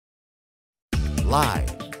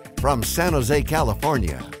Live from San Jose,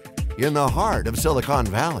 California, in the heart of Silicon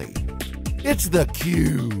Valley, it's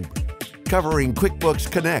theCUBE, covering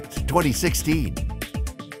QuickBooks Connect 2016.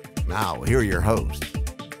 Now, here are your hosts,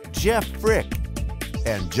 Jeff Frick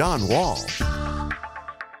and John Walls.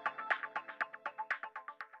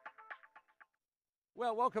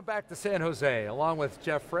 Well, welcome back to San Jose. Along with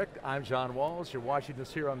Jeff Frick, I'm John Walls. You're watching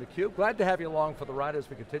us here on theCUBE. Glad to have you along for the ride as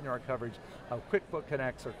we continue our coverage of QuickBooks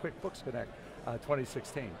Connect, or QuickBooks Connect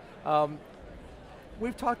 2016.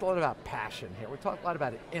 We've talked a lot about passion here. We've talked a lot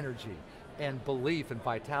about energy and belief and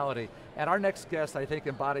vitality. And our next guest, I think,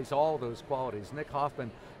 embodies all those qualities. Nick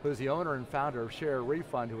Hoffman, who's the owner and founder of Share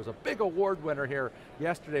Refund, who was a big award winner here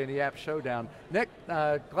yesterday in the App Showdown. Nick,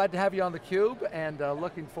 glad to have you on theCUBE and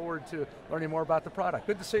looking forward to learning more about the product.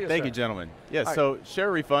 Good to see you, Thank sir. you, gentlemen. Yes, so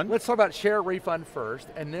Share Refund. Let's talk about Share Refund first,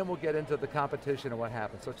 and then we'll get into the competition and what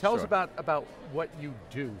happens. So tell us about what you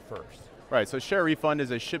do first. Right, so Share Refund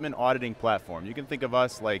is a shipment auditing platform. You can think of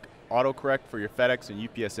us like autocorrect for your FedEx and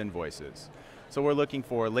UPS invoices. So we're looking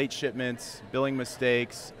for late shipments, billing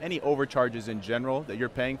mistakes, any overcharges in general that you're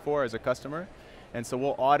paying for as a customer. And so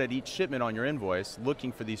we'll audit each shipment on your invoice,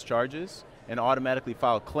 looking for these charges, and automatically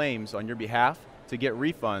file claims on your behalf to get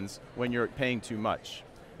refunds when you're paying too much.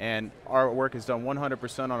 And our work is done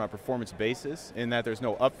 100% on a performance basis, in that there's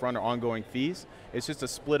no upfront or ongoing fees. It's just a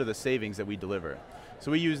split of the savings that we deliver. So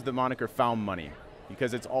we use the moniker found money,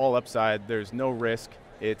 because it's all upside, there's no risk,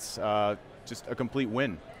 it's just a complete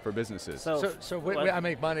win for businesses. So I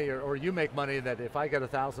make money, or you make money, that if I get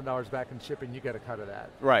 $1,000 back in shipping, you get a cut of that.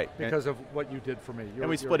 Right. Because of what you did for me. And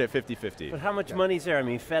we split it 50-50. But how much money's there? I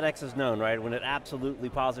mean, FedEx is known, right? When it absolutely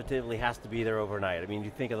positively has to be there overnight. I mean, you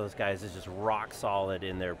think of those guys as just rock solid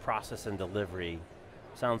in their process and delivery.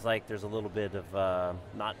 Sounds like there's a little bit of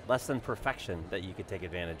not less than perfection that you could take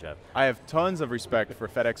advantage of. I have tons of respect for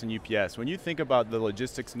FedEx and UPS. When you think about the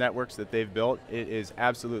logistics networks that they've built, it is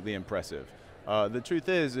absolutely impressive. The truth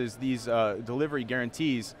is these delivery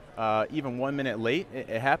guarantees, even 1 minute late,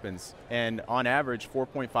 it happens. And on average,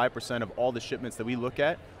 4.5% of all the shipments that we look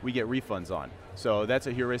at, we get refunds on. So that's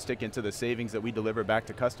a heuristic into the savings that we deliver back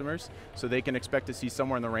to customers. So they can expect to see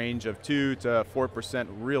somewhere in the range of 2 to 4%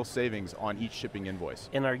 real savings on each shipping invoice.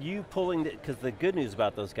 And are you pulling, because the good news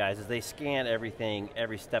about those guys is they scan everything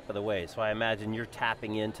every step of the way. So I imagine you're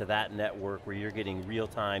tapping into that network where you're getting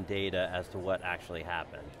real-time data as to what actually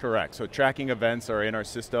happened. Correct, so tracking events are in our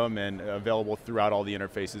system and available throughout all the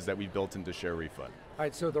interfaces that we've built into Share Refund. All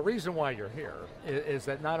right, so the reason why you're here is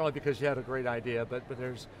that not only because you had a great idea, but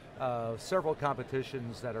there's several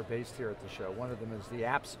competitions that are based here at the show. One of them is the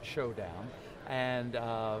Apps Showdown, and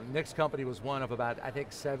Nick's company was one of about, I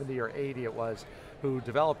think 70 or 80 it was, who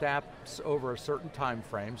developed apps over a certain time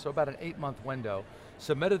frame, so about an 8-month window,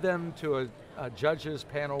 submitted them to a judge's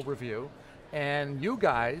panel review, and you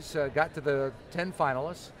guys got to the 10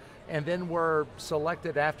 finalists, and then were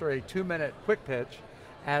selected after a 2-minute quick pitch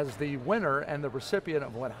as the winner and the recipient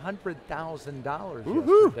of $100,000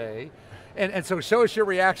 yesterday. And so show us your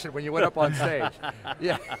reaction when you went up on stage.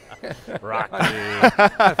 Yeah. Rocky.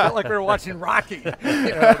 I felt like we were watching Rocky, when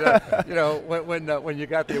you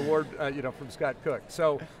got the award from Scott Cook.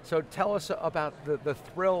 So tell us about the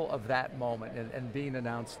thrill of that moment and being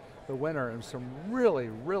announced the winner and some really,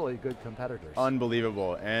 really good competitors.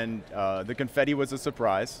 Unbelievable, and the confetti was a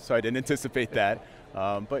surprise, so I didn't anticipate that.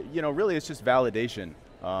 But really it's just validation.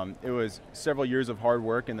 It was several years of hard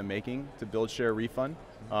work in the making to build Share Refund.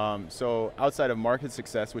 So outside of market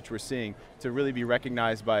success, which we're seeing, to really be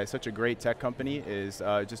recognized by such a great tech company is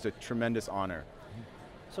just a tremendous honor.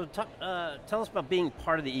 So tell us about being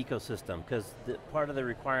part of the ecosystem, because part of the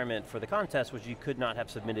requirement for the contest was you could not have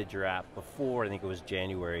submitted your app before, I think it was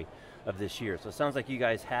January of this year. So it sounds like you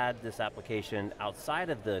guys had this application outside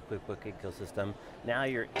of the QuickBooks ecosystem. Now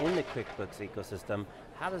you're in the QuickBooks ecosystem.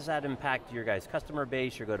 How does that impact your guys' customer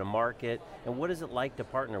base, your go-to-market, and what is it like to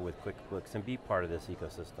partner with QuickBooks and be part of this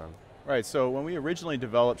ecosystem? Right, so when we originally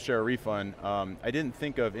developed Share Refund, I didn't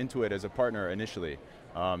think of Intuit as a partner initially.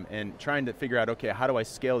 And trying to figure out, okay, how do I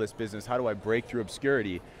scale this business? How do I break through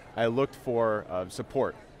obscurity? I looked for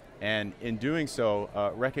support. And in doing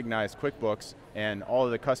so, recognized QuickBooks and all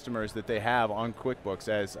of the customers that they have on QuickBooks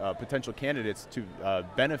as potential candidates to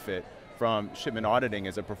benefit from shipment auditing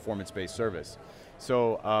as a performance-based service.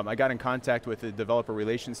 So I got in contact with the developer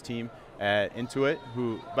relations team at Intuit,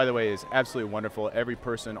 who, by the way, is absolutely wonderful. Every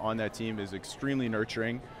person on that team is extremely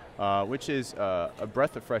nurturing, which is a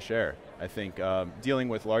breath of fresh air. I think dealing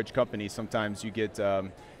with large companies, sometimes you get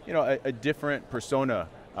a different persona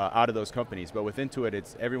out of those companies, but with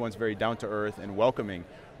Intuit, everyone's very down to earth and welcoming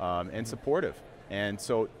and supportive. And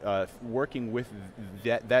so working with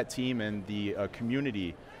that team and the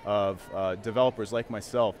community of developers like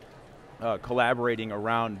myself, collaborating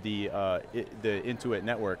around the Intuit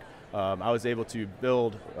network, I was able to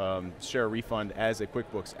build Share a Refund as a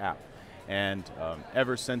QuickBooks app. And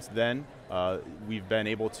ever since then, we've been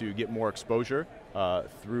able to get more exposure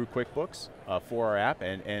through QuickBooks for our app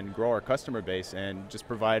and grow our customer base and just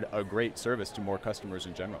provide a great service to more customers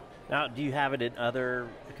in general. Now, do you have it in other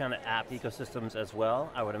kind of app ecosystems as well?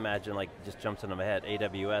 I would imagine, like, just jumps into my head,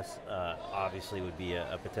 AWS obviously would be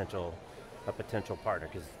a potential partner,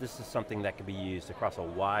 because this is something that could be used across a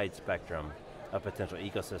wide spectrum of potential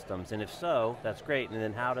ecosystems, and if so, that's great. And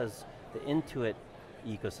then how does the Intuit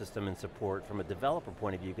ecosystem and support from a developer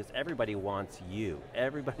point of view, because everybody wants you.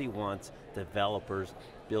 Everybody wants developers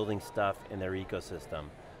building stuff in their ecosystem.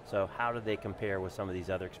 So how do they compare with some of these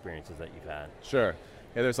other experiences that you've had? Sure.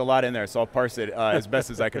 Yeah, there's a lot in there, so I'll parse it as best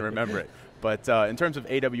as I can remember it. But in terms of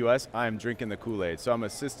AWS, I'm drinking the Kool-Aid. So I'm a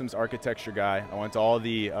systems architecture guy. I went to all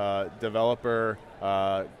the developer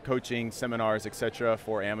coaching seminars, etc.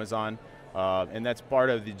 for Amazon. And that's part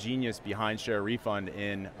of the genius behind Share a Refund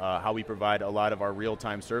in how we provide a lot of our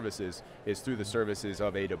real-time services is through the services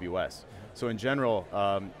of AWS. So in general,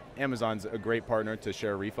 Amazon's a great partner to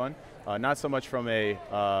Share a Refund. Not so much from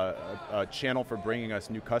a channel for bringing us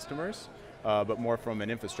new customers, but more from an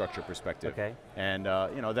infrastructure perspective. Okay. And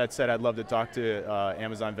that said, I'd love to talk to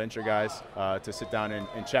Amazon venture guys to sit down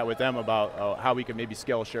and chat with them about how we could maybe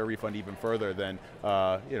scale Share a Refund even further than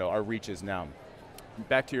our reach is now.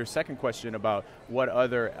 Back to your second question about what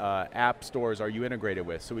other app stores are you integrated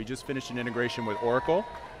with. So we just finished an integration with Oracle.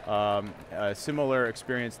 A similar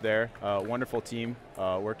experience there, wonderful team,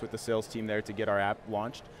 worked with the sales team there to get our app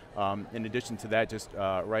launched. In addition to that, just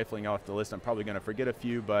rifling off the list, I'm probably going to forget a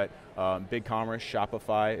few, but BigCommerce,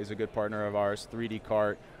 Shopify is a good partner of ours, 3D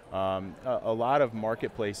Cart, a lot of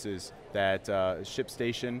marketplaces that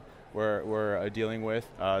ShipStation we're dealing with.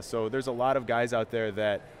 So there's a lot of guys out there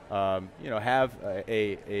that have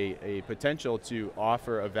a potential to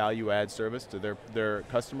offer a value-add service to their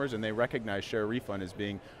customers, and they recognize Share a Refund as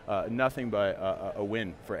being nothing but a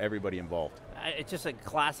win for everybody involved. It's just a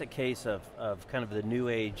classic case of kind of the new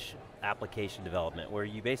age application development, where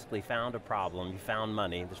you basically found a problem, you found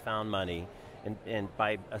money, and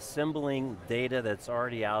by assembling data that's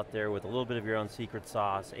already out there with a little bit of your own secret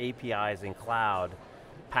sauce, APIs and cloud,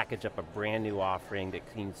 package up a brand new offering that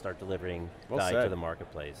can start delivering value to the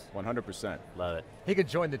marketplace. 100%. Love it. He could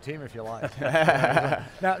join the team if you like. now,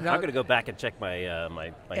 I'm going to go back and check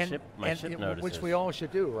my ship notices. Which we all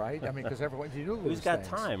should do, right? I mean, because everyone, you do lose Who's got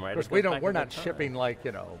things. time, right? Of course, we're not shipping like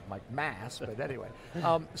mass, but anyway.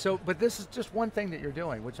 But this is just one thing that you're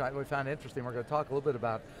doing, which we found interesting. We're going to talk a little bit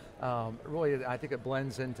about, really, I think it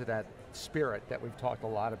blends into that spirit that we've talked a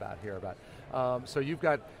lot about here about. So you've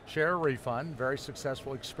got Share a Refund, very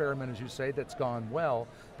successful experiment, as you say, that's gone well,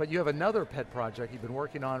 but you have another pet project you've been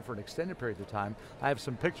working on for an extended period of time. I have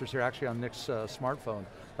some pictures here actually on Nick's smartphone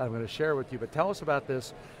that I'm going to share with you, but tell us about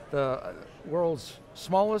this, the world's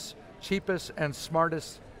smallest, cheapest, and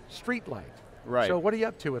smartest streetlight. Right. So what are you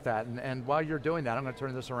up to with that? And while you're doing that, I'm going to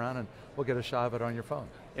turn this around and we'll get a shot of it on your phone.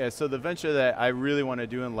 Yeah, so the venture that I really want to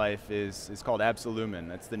do in life is called Absilumen.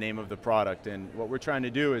 That's the name of the product. And what we're trying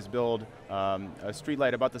to do is build a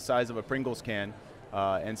streetlight about the size of a Pringles can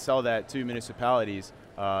and sell that to municipalities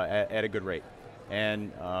at a good rate.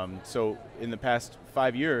 And so in the past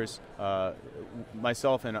 5 years,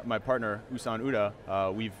 myself and my partner, Usan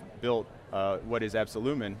Uda, we've built what is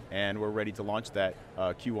Absilumen, and we're ready to launch that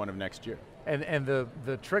Q1 of next year. And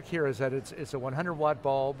the trick here is that it's a 100-watt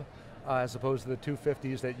bulb, as opposed to the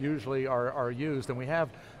 250s that usually are used. And we have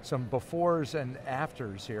some befores and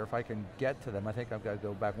afters here, if I can get to them. I think I've got to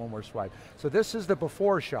go back one more swipe. So this is the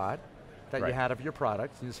before shot that you had of your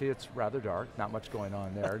product. You see it's rather dark, not much going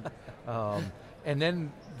on there. And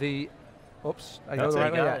then the, oops, I go the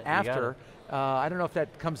right way, after. I don't know if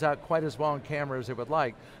that comes out quite as well on camera as it would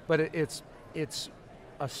like, but it's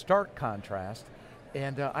a stark contrast.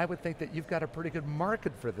 And I would think that you've got a pretty good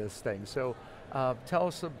market for this thing. So tell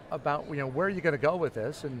us about where are you going to go with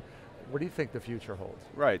this, and what do you think the future holds?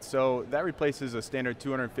 Right, so that replaces a standard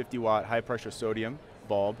 250-watt high-pressure sodium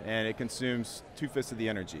bulb, and it consumes 2/5 of the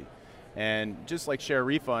energy. And just like Share a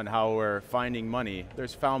Refund, how we're finding money,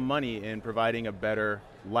 there's found money in providing a better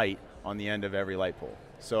light on the end of every light pole.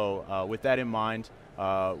 So with that in mind,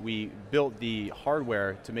 we built the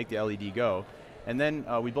hardware to make the LED go, and then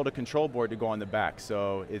we built a control board to go on the back.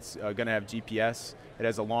 So it's going to have GPS. It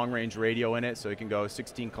has a long-range radio in it, so it can go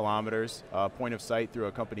 16 kilometers, point of sight through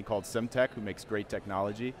a company called Semtech, who makes great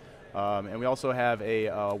technology. And we also have a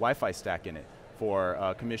Wi-Fi stack in it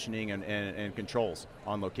for commissioning and controls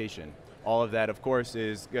on location. All of that, of course,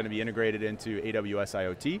 is going to be integrated into AWS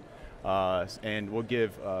IoT, and we'll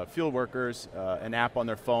give field workers an app on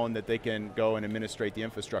their phone that they can go and administrate the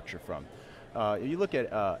infrastructure from. You look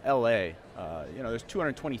at LA, there's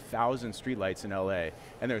 220,000 streetlights in LA,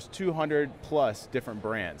 and there's 200 plus different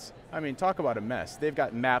brands. I mean, talk about a mess. They've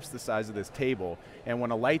got maps the size of this table, and when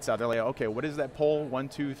a light's out, they're like, okay, what is that pole? 1,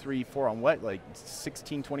 2, 3, 4 on what? Like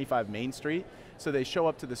 1625 Main Street? So they show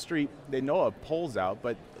up to the street, they know a pole's out,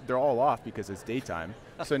 but they're all off because it's daytime.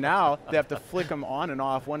 So now they have to flick them on and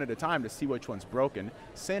off one at a time to see which one's broken,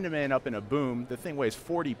 send them in up in a boom. The thing weighs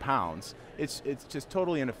 40 pounds. It's just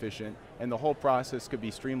totally inefficient, and the whole process could be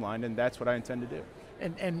streamlined, and that's what I intend to do.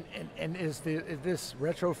 And is this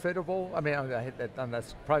retrofittable? I mean,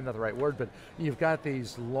 that's probably not the right word, but you've got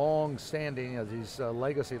these long-standing, these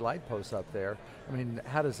legacy light posts up there. I mean,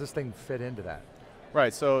 how does this thing fit into that?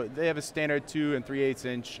 Right, so they have a standard 2 3/8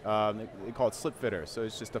 inch, they call it slip fitter, so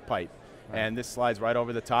it's just a pipe. Right. And this slides right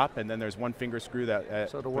over the top, and then there's one finger screw that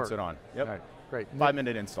puts it on. Yep. Right. Great.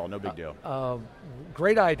 5-minute install, no big deal.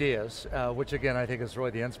 Great ideas, which again I think is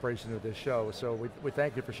really the inspiration of this show. So we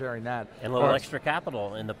thank you for sharing that. And a little extra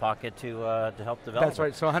capital in the pocket to help develop. That's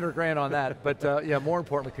right. So 100 grand on that. But yeah, more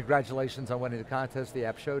importantly, congratulations on winning the contest, the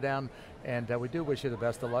App Showdown, and we do wish you the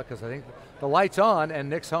best of luck because I think the light's on and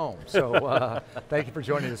Nick's home. So thank you for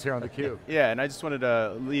joining us here on theCUBE. Yeah, and I just wanted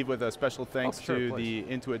to leave with a special thanks to the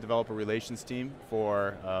Intuit Developer Relations team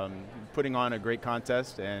for putting on a great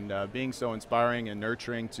contest and being so inspiring and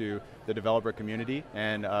nurturing to the developer community.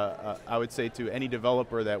 And I would say to any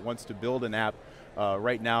developer that wants to build an app,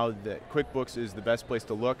 right now that QuickBooks is the best place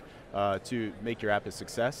to look to make your app a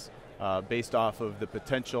success based off of the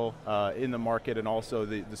potential in the market and also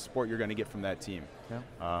the support you're going to get from that team.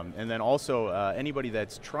 Yeah. And then also anybody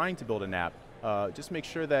that's trying to build an app, just make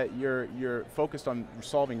sure that you're focused on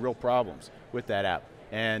solving real problems with that app.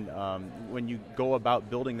 And when you go about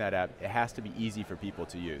building that app, it has to be easy for people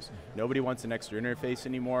to use. Nobody wants an extra interface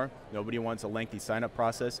anymore. Nobody wants a lengthy sign-up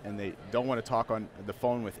process, and they don't want to talk on the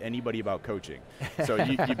phone with anybody about coaching. So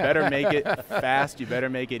you better make it fast, you better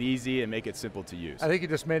make it easy, and make it simple to use. I think you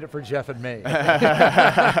just made it for Jeff and me.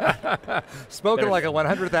 Spoken like a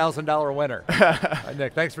 $100,000 winner.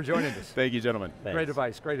 Nick, thanks for joining us. Thank you, gentlemen. Thanks. Great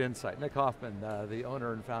advice, great insight. Nick Hoffman, the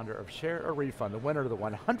owner and founder of Share a Refund, the winner of the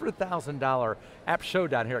 $100,000 App Showdown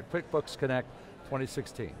here at QuickBooks Connect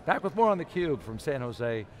 2016. Back with more on theCUBE from San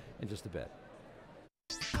Jose in just a bit.